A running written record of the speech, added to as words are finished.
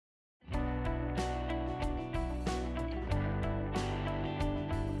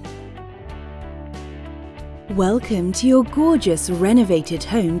Welcome to your gorgeous renovated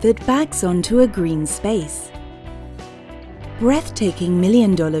home that backs onto a green space. Breathtaking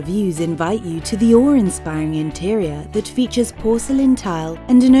million-dollar views invite you to the awe-inspiring interior that features porcelain tile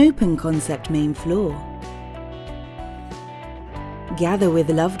and an open-concept main floor. Gather with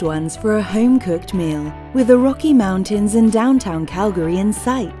loved ones for a home-cooked meal with the Rocky Mountains and downtown Calgary in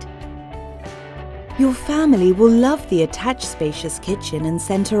sight. Your family will love the attached spacious kitchen and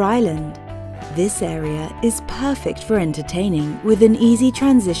center island. This area is perfect for entertaining with an easy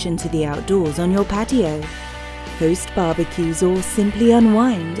transition to the outdoors on your patio. Host barbecues or simply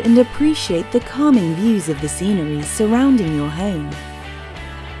unwind and appreciate the calming views of the scenery surrounding your home.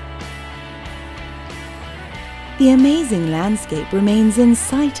 The amazing landscape remains in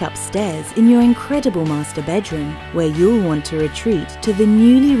sight upstairs in your incredible master bedroom, where you'll want to retreat to the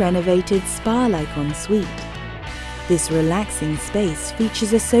newly renovated spa-like ensuite. This relaxing space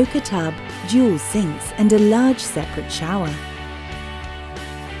features a soaker tub, dual sinks and a large separate shower.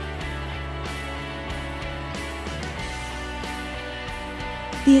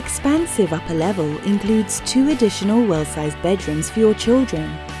 The expansive upper level includes 2 additional well-sized bedrooms for your children,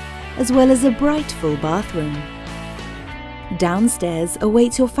 as well as a bright full bathroom. Downstairs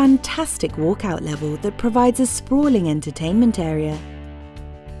awaits your fantastic walkout level that provides a sprawling entertainment area,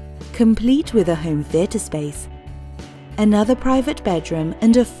 complete with a home theatre space, another private bedroom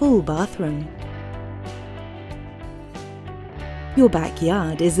and a full bathroom. Your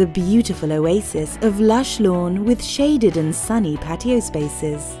backyard is a beautiful oasis of lush lawn with shaded and sunny patio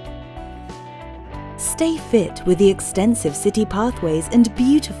spaces. Stay fit with the extensive city pathways and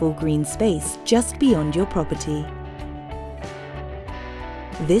beautiful green space just beyond your property.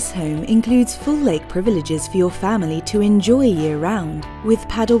 This home includes full lake privileges for your family to enjoy year-round, with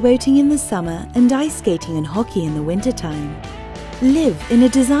paddle boating in the summer and ice skating and hockey in the wintertime. Live in a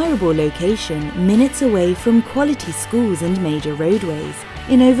desirable location minutes away from quality schools and major roadways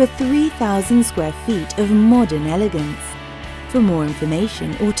in over 3,000 square feet of modern elegance. For more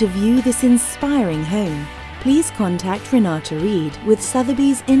information or to view this inspiring home, please contact Renata Reid with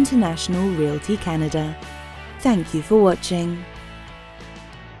Sotheby's International Realty Canada. Thank you for watching.